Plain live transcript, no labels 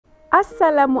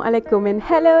Assalamualaikum and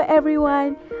hello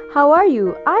everyone. How are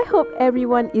you? I hope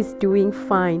everyone is doing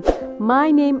fine.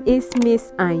 My name is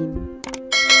Miss Ain.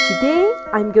 Today,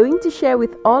 I'm going to share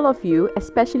with all of you,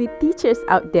 especially teachers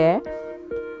out there,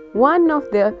 one of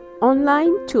the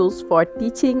online tools for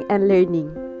teaching and learning.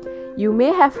 You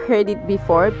may have heard it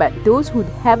before, but those who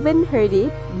haven't heard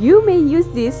it, you may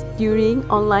use this during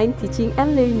online teaching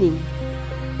and learning.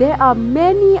 There are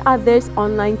many others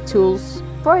online tools.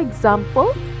 For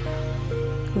example,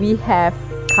 we have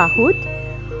Kahoot,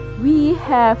 we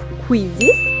have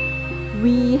quizzes,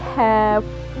 we have,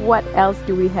 what else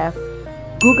do we have?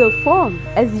 Google Form,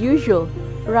 as usual,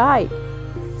 right?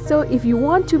 So if you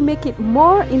want to make it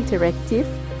more interactive,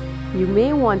 you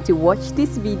may want to watch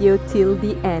this video till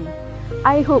the end.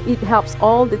 I hope it helps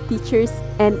all the teachers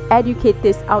and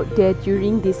educators out there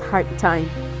during this hard time.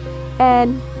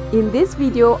 And in this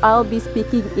video, I'll be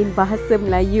speaking in Bahasa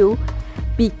Melayu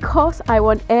because I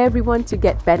want everyone to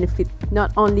get benefit. Not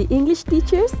only English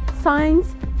teachers,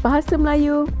 science, Bahasa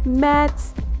Melayu,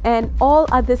 maths, and all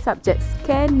other subjects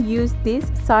can use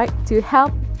this site to help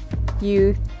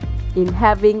you in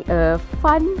having a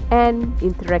fun and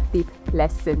interactive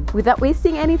lesson. Without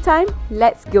wasting any time,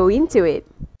 let's go into it.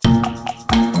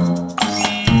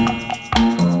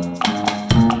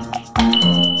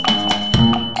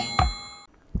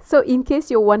 So in case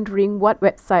you're wondering what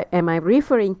website am I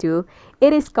referring to,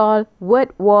 it is called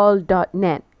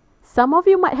wordwall.net. Some of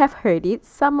you might have heard it,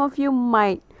 some of you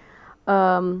might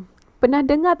pernah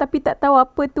dengar tapi tak tahu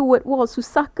apa tu wordwall,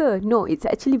 susah ke? No, it's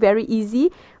actually very easy,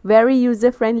 very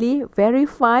user friendly, very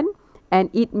fun,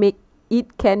 and it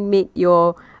can make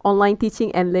your online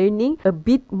teaching and learning a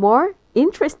bit more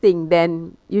interesting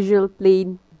than usual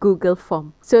plain Google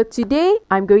form. So today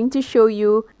I'm going to show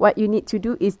you what you need to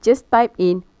do is just type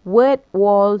in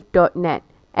wordwall.net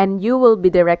and you will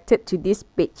be directed to this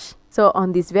page. So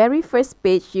on this very first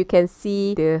page, you can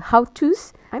see the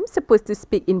how-tos. I'm supposed to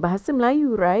speak in Bahasa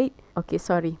Melayu, right? Okay,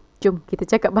 sorry. Jom kita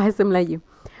cakap Bahasa Melayu.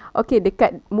 Okay,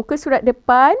 dekat muka surat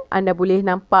depan, anda boleh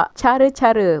nampak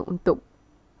cara-cara untuk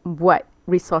buat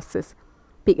resources.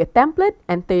 Pick a template,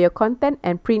 enter your content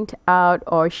and print out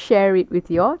or share it with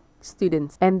your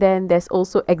students. And then there's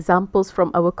also examples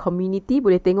from our community.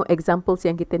 Boleh tengok examples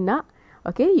yang kita nak.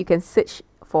 Okay, you can search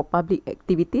for public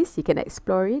activities, you can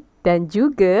explore it. Dan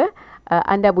juga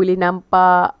anda boleh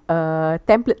nampak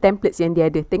templates yang dia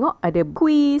ada. Tengok ada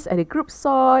quiz, ada group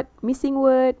sort, missing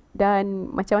word dan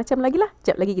macam-macam lagi lah.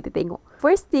 Sekejap lagi kita tengok.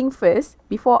 First thing first,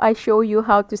 before I show you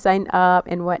how to sign up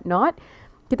and what not,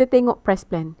 kita tengok price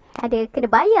plan. Ada kena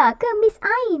bayar ke Miss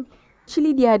Ain?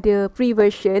 Actually dia ada free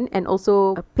version and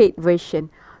also a paid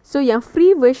version. So yang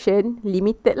free version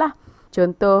limited lah.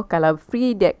 Contoh, kalau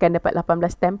free dia akan dapat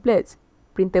 18 templates,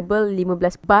 printable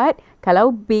 15 baht.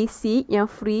 Kalau basic yang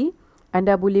free,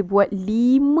 anda boleh buat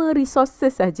 5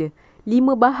 resources saja,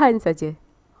 5 bahan saja.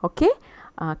 Okay?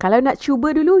 Kalau nak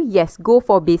cuba dulu, yes, go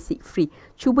for basic free.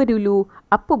 Cuba dulu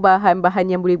apa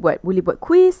bahan-bahan yang boleh buat. Boleh buat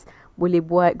quiz, boleh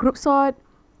buat group sort.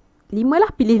 5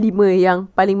 lah, pilih 5 yang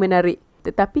paling menarik.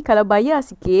 Tetapi kalau bayar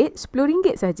sikit,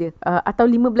 RM10 saja atau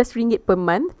RM15 per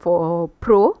month for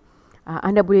pro,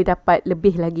 anda boleh dapat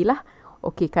lebih lagi lah.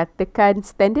 Okey, katakan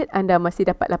standard anda masih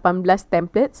dapat 18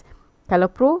 templates. Kalau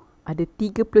pro, ada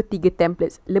 33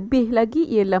 templates. Lebih lagi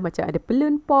ialah macam ada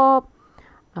balloon pop,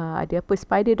 ada apa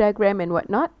spider diagram and what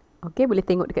not. Okey, boleh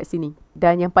tengok dekat sini.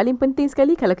 Dan yang paling penting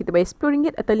sekali, kalau kita bayar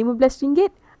RM10 atau RM15,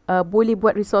 boleh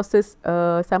buat resources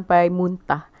sampai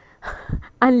muntah.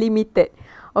 Unlimited.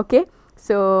 Okay,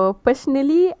 so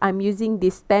personally, I'm using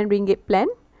this RM10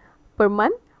 plan per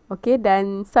month. Okay,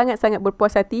 dan sangat-sangat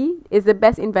berpuas hati. It's the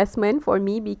best investment for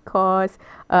me because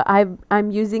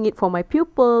I'm using it for my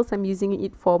pupils. I'm using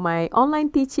it for my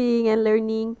online teaching and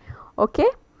learning. Okay,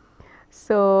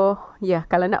 so yeah,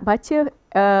 kalau nak baca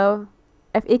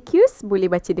FAQs,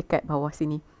 boleh baca dekat bawah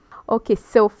sini. Okay,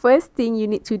 so first thing you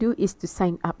need to do is to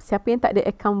sign up. Siapa yang tak ada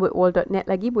account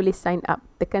wordwall.net lagi, boleh sign up.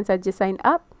 Tekan saja sign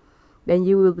up, then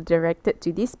you will be directed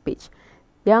to this page.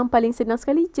 Yang paling senang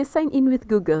sekali, just sign in with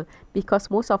Google because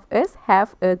most of us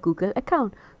have a Google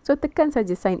account. So tekan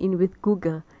saja sign in with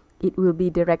Google. It will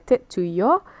be directed to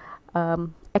your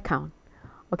account.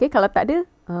 Okay, kalau tak ada,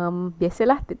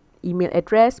 biasalah email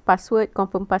address, password,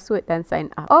 confirm password dan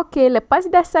sign up. Okay, lepas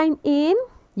dah sign in,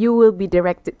 you will be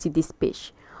directed to this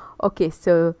page. Okay,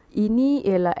 so ini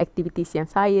ialah activities yang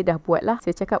saya dah buat lah.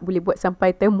 Saya cakap boleh buat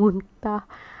sampai termuntah.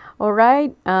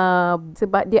 Alright,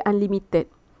 sebab dia unlimited.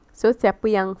 So, siapa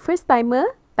yang first timer,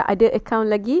 tak ada account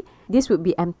lagi, this would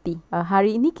be empty.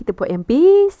 Hari ini kita buat yang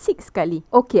basic sekali.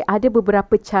 Okay, ada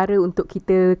beberapa cara untuk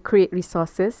kita create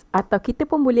resources atau kita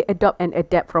pun boleh adopt and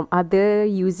adapt from other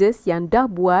users yang dah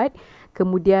buat,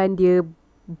 kemudian dia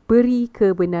beri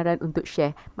kebenaran untuk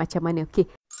share. Macam mana? Okay.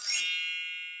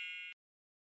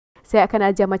 Saya akan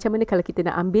ajar macam mana kalau kita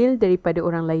nak ambil daripada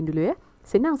orang lain dulu ya.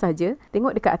 Senang saja.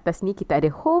 Tengok dekat atas ni kita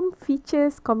ada home,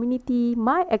 features, community,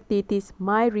 my activities,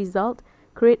 my result,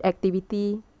 create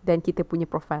activity dan kita punya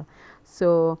profile.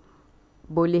 So,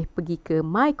 boleh pergi ke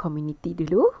my community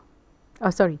dulu.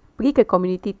 Pergi ke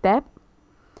community tab.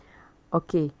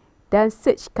 Okay. Dan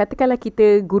search. Katakanlah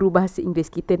kita guru bahasa Inggeris.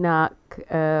 Kita nak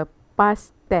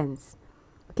past tense.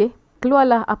 Okay.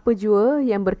 Keluarlah apa jua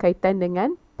yang berkaitan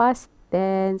dengan past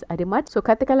tense. Ada so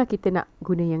katakanlah kita nak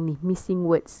guna yang ni, missing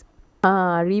words.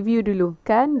 Review dulu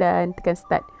kan dan tekan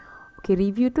start. Okay,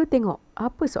 review tu tengok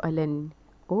apa soalan.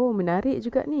 Oh, menarik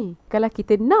juga ni. Kalau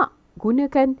kita nak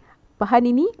gunakan bahan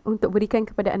ini untuk berikan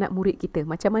kepada anak murid kita,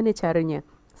 macam mana caranya?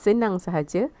 Senang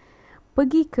sahaja.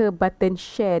 Pergi ke button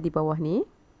share di bawah ni.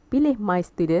 Pilih my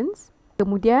students.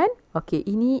 Kemudian, okay,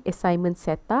 ini assignment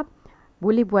setup.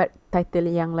 Boleh buat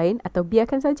title yang lain atau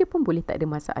biarkan saja pun boleh, tak ada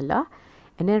masalah.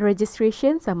 And then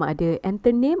registration sama ada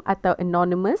enter name atau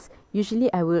anonymous. Usually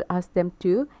I will ask them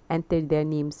to enter their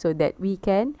name so that we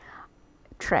can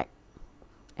track.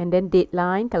 And then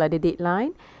deadline, kalau ada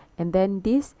deadline. And then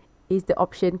this is the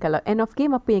option kalau end of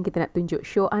game apa yang kita nak tunjuk.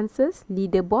 Show answers,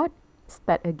 leaderboard,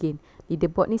 start again.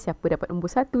 Leaderboard ni siapa dapat nombor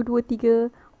 1, 2,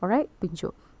 3. Alright,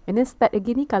 tunjuk. And then start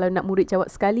again ni kalau nak murid jawab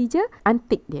sekali je,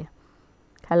 untick dia.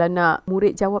 Kalau nak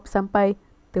murid jawab sampai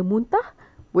termuntah,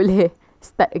 boleh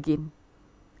start again.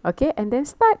 Okay, and then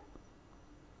start.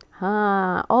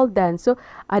 All done. So,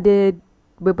 ada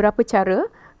beberapa cara.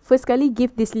 First kali,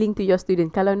 give this link to your student.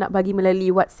 Kalau nak bagi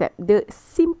melalui WhatsApp, the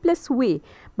simplest way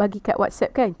bagi kat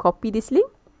WhatsApp kan, copy this link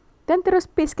dan terus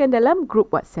pastekan dalam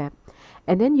group WhatsApp.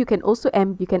 And then you can also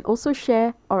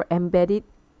share or embed it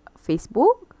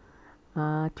Facebook,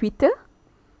 Twitter,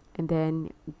 and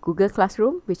then Google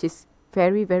Classroom, which is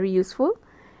very, very useful.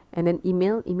 And then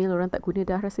email orang tak guna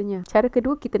dah rasanya. Cara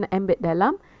kedua, kita nak embed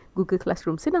dalam Google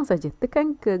Classroom. Senang saja.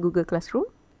 Tekan ke Google Classroom.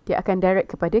 Dia akan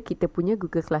direct kepada kita punya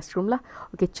Google Classroom lah.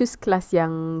 Okay, choose kelas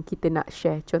yang kita nak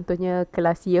share. Contohnya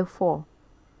kelas Year 4.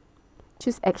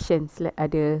 Choose actions.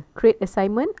 Ada create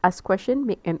assignment, ask question,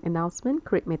 make an announcement,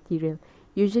 create material.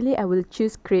 Usually I will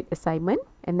choose create assignment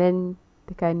and then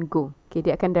tekan go. Okay,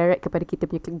 dia akan direct kepada kita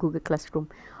punya Google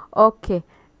Classroom. Okay,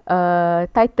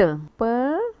 title.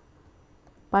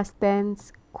 Past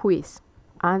tense quiz.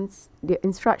 The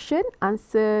instruction,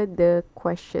 answer the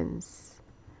questions.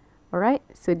 Alright,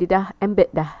 so dia dah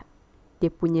embed dah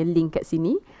dia punya link kat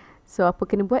sini. So apa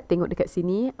kena buat, tengok dekat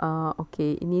sini.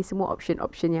 Okay, ini semua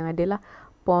option-option yang ada lah.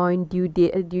 Point, due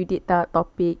date tak,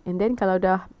 topic. And then kalau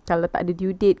tak ada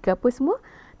due date ke apa semua,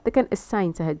 tekan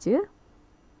assign sahaja.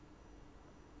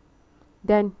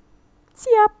 Dan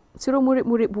siap. Suruh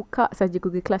murid-murid buka saja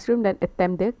Google Classroom dan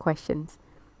attempt the questions.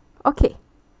 Okay.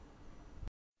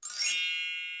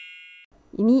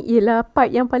 Ini ialah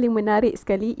part yang paling menarik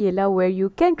sekali, ialah where you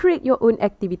can create your own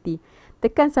activity.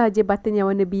 Tekan sahaja button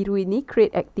yang warna biru ini,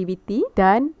 create activity,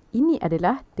 dan ini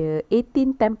adalah the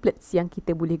 18 templates yang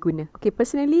kita boleh guna. Okay,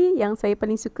 personally yang saya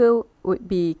paling suka would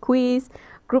be quiz,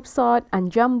 group sort,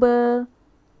 unjumble.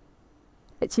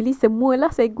 Actually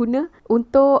semualah saya guna.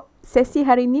 Untuk sesi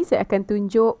hari ini saya akan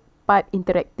tunjuk part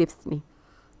interaktif ni.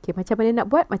 Okay, macam mana nak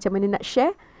buat, macam mana nak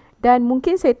share, dan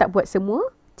mungkin saya tak buat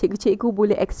semua. Cikgu-cikgu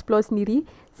boleh explore sendiri.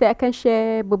 Saya akan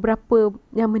share beberapa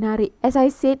yang menarik. As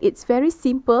I said, it's very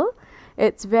simple.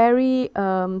 It's very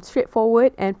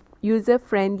straightforward and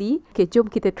user-friendly. Okay,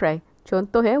 jom kita try.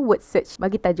 Contoh word search.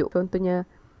 Bagi tajuk. Contohnya,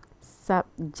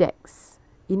 subjects.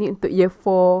 Ini untuk year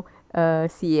 4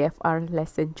 CAFR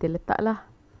lesson. Kita letaklah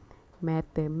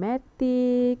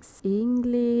mathematics,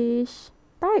 English.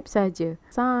 Type saja.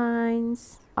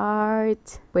 Science,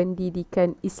 art,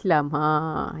 pendidikan Islam.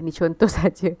 Ini contoh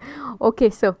saja. Okay,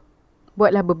 so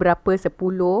buatlah beberapa 10.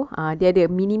 Dia ada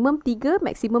minimum 3,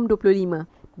 maksimum 25.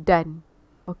 Done.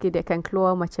 Okay, dia akan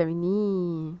keluar macam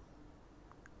ini.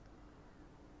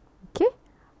 Okay.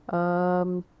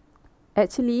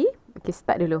 Actually, okay,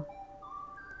 start dulu.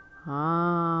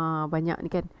 Banyak ni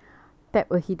kan. Tap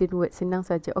a hidden word, senang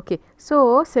saja. Okay,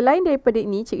 so selain daripada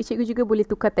ini, cikgu-cikgu juga boleh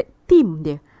tukar theme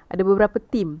dia. Ada beberapa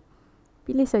theme.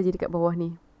 Pilih saja dekat bawah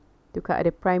ni. Tukar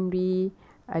ada primary,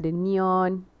 ada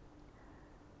neon.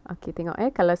 Okay, tengok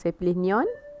kalau saya pilih neon,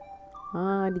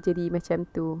 dia jadi macam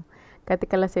tu.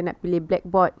 Katakanlah saya nak pilih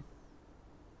blackboard.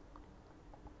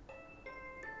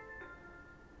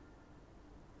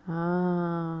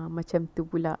 Macam tu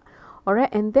pula.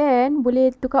 Alright, and then boleh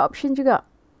tukar option juga.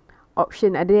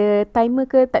 Option ada timer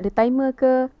ke, tak ada timer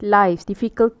ke, live,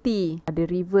 difficulty, ada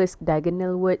reverse,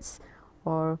 diagonal words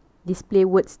or display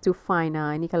words to find.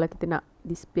 Ini kalau kita nak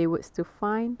display words to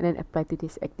find and then apply to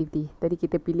this activity. Tadi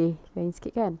kita pilih lain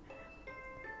sikit kan.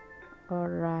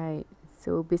 Alright,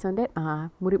 so based on that,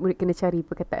 murid-murid kena cari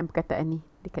perkataan-perkataan ni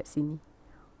dekat sini.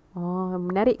 Oh,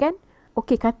 menarik kan?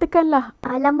 Okey, katakanlah.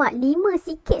 Alamak, 5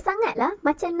 sikit sangat lah.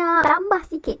 Macam nak tambah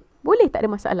sikit. Boleh, tak ada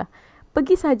masalah.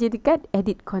 Pergi sahaja dekat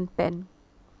edit content.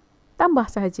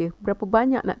 Tambah sahaja. Berapa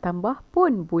banyak nak tambah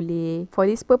pun boleh. For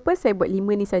this purpose, saya buat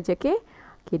 5 ni saja, okey?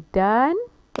 Okey, done.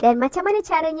 Dan macam mana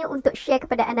caranya untuk share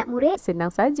kepada anak murid?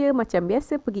 Senang saja, macam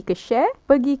biasa. Pergi ke share,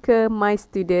 pergi ke my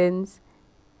students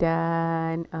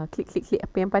dan klik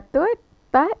apa yang patut.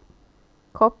 Start.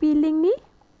 Copy link ni.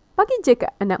 Bagi je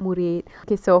kat anak murid.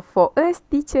 Okay, so for us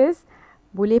teachers,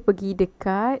 boleh pergi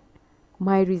dekat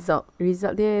my result.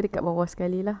 Result dia dekat bawah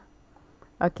sekali lah.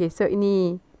 Okay, so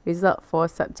ini result for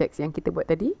subjects yang kita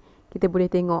buat tadi. Kita boleh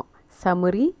tengok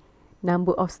summary,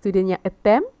 number of student yang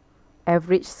attempt,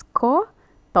 average score,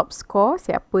 top score,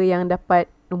 siapa yang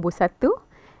dapat nombor 1,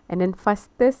 and then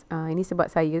fastest. Ini sebab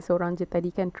saya seorang je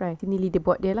tadi kan try. Sini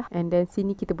leaderboard dia lah. And then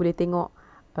sini kita boleh tengok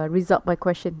result by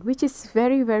question, which is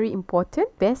very very important.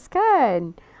 Best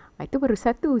kan? Itu baru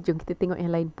satu. Jom kita tengok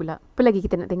yang lain pula. Apa lagi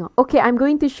kita nak tengok? Okay, I'm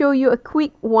going to show you a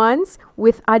quick ones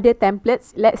with other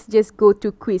templates. Let's just go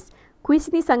to quiz. Quiz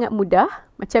ni sangat mudah.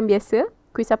 Macam biasa.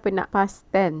 Quiz apa nak? Past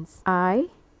tense. I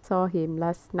saw him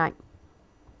last night.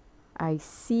 I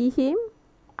see him.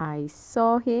 I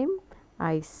saw him.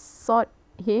 I sought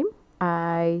him.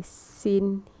 I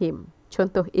seen him.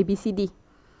 Contoh ABCD.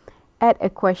 Add a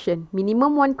question.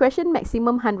 Minimum 1 question,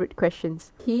 maximum 100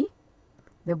 questions. He,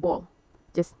 the ball.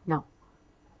 Just now.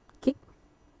 Kick.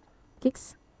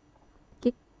 Kicks.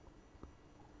 Kick.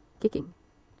 Kicking.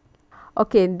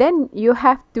 Okay, then you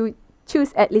have to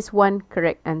choose at least one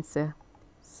correct answer.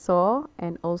 Saw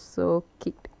and also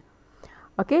kicked.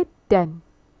 Okay, done.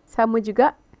 Sama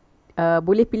juga.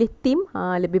 Boleh pilih team.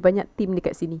 Lebih banyak team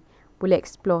dekat sini. Boleh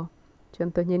explore.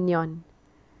 Contohnya neon.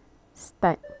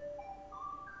 Start.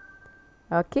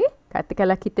 Okay,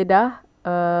 katakanlah kita dah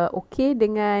okay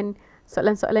dengan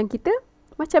soalan-soalan kita.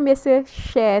 Macam biasa,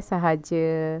 share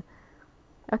sahaja.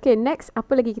 Okay, next,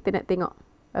 apa lagi kita nak tengok?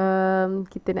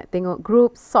 Kita nak tengok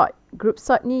group sort. Group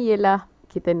sort ni ialah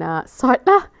kita nak sort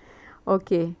lah.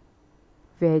 Okay,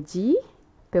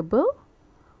 vegetable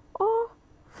or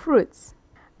fruits.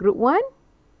 Group 1,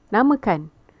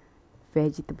 namakan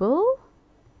vegetable.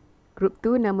 Group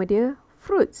 2, nama dia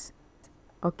fruits.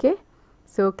 Okay,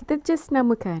 so kita just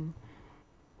namakan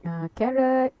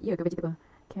carrot, ya ke vegetable?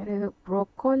 Carrot,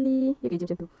 broccoli, ya ke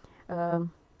macam tu.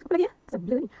 Apa lagi ya?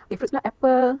 Sebelah ni. Okay, fruits pula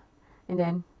apple, and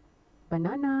then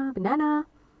banana,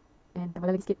 and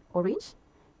tambah lagi sikit orange,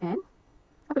 and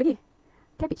apa lagi?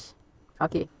 Cabbage.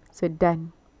 Okay, so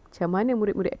done. Macam mana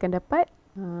murid-murid akan dapat?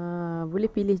 Boleh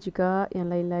pilih juga yang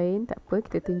lain-lain. Tak apa,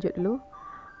 kita tunjuk dulu.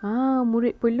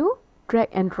 Murid perlu drag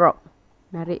and drop.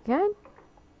 Menarik kan?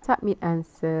 Submit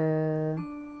answer.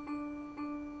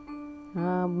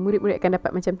 Murid-murid akan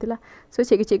dapat macam tu lah. So,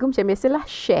 cikgu-cikgu macam biasalah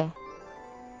share.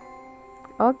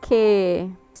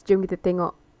 Okay. Jom kita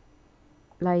tengok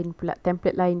lain pula.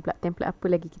 Template lain pula. Template apa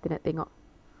lagi kita nak tengok?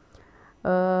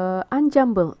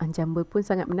 Unjumble. Unjumble pun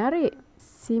sangat menarik.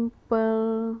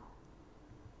 Simple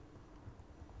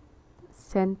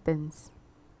sentence.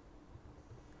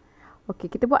 Okay,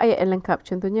 kita buat ayat yang lengkap.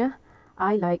 Contohnya,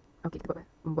 I like. Okay, kita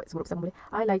buat semua bersama boleh.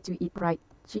 I like to eat fried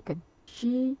chicken.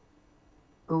 She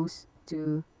goes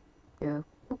to the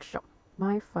bookshop.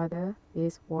 My father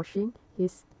is washing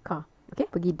his car. Okay,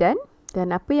 pergi done.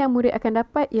 Dan apa yang murid akan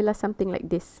dapat ialah something like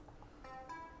this.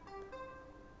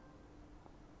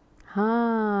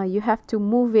 You have to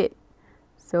move it.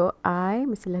 So, I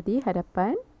mestilah di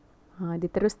hadapan. Dia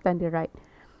terus tanda right.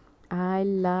 I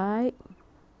like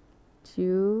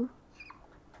to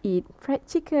eat fried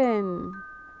chicken.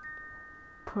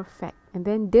 Perfect. And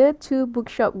then the to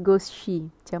bookshop goes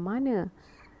she. Macam mana?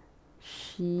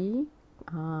 She.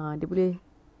 Dia boleh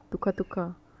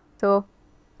tukar-tukar. So,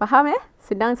 faham ya?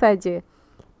 Senang saja.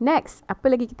 Next, apa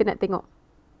lagi kita nak tengok?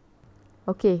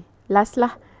 Okay, last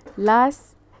lah.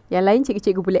 Last. Yang lain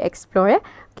cikgu-cikgu boleh explore ya.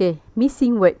 Okay,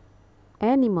 missing word.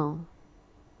 Animal.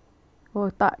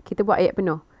 Oh tak, kita buat ayat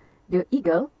penuh. The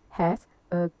eagle has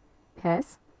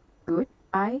good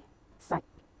eyesight.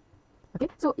 Okay,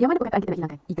 so yang mana perkataan kita nak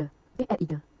hilangkan? Eagle. Okay, add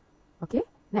eagle. Okay,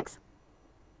 next.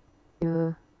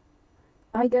 The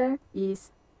tiger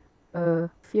is a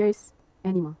fierce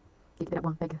animal. Okay, kita nak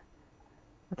buang tiger.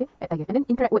 Okay, add tiger. And then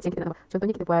incorrect words yang kita nak tambah.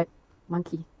 Contohnya kita buat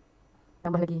monkey.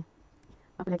 Tambah lagi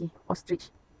Apa lagi? Ostrich.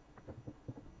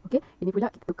 Okay, ini pula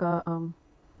kita tukar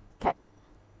cat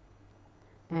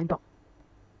and dog.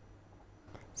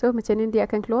 So macam ni dia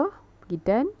akan keluar. Pergi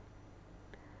done.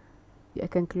 Dia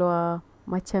akan keluar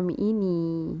macam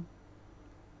ini.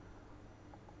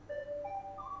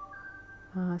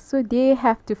 So they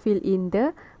have to fill in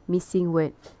the missing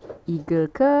word.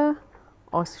 Eagle ke,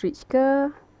 ostrich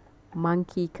ke,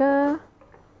 monkey ke.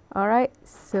 Alright,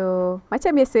 so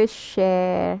macam biasa,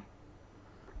 share.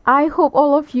 I hope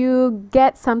all of you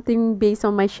get something based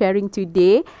on my sharing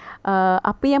today.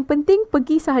 Apa yang penting,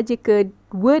 pergi sahaja ke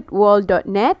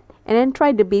wordwall.net and then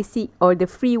try the basic or the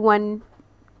free one,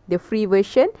 the free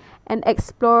version, and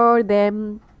explore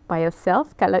them by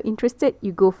yourself. Kalau interested,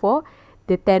 you go for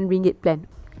the 10 ringgit plan.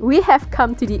 We have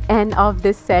come to the end of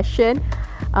the session.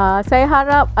 Saya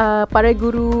harap para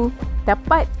guru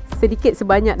dapat sedikit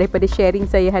sebanyak daripada sharing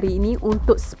saya hari ini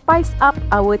untuk spice up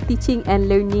our teaching and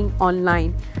learning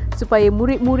online, supaya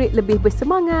murid-murid lebih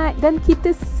bersemangat dan kita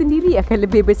sendiri akan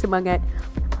lebih bersemangat.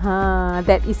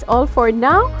 That is all for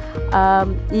now.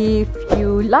 If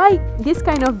you like this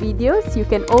kind of videos, you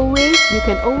can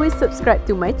always subscribe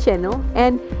to my channel,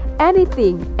 and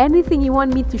anything you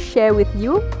want me to share with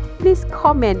you, please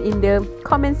comment in the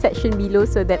comment section below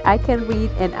so that I can read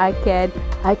and I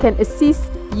can assist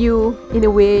you in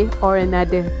a way or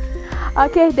another.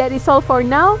 Okay, that is all for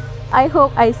now. I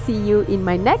hope I see you in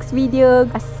my next video.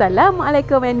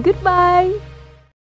 Assalamualaikum and goodbye.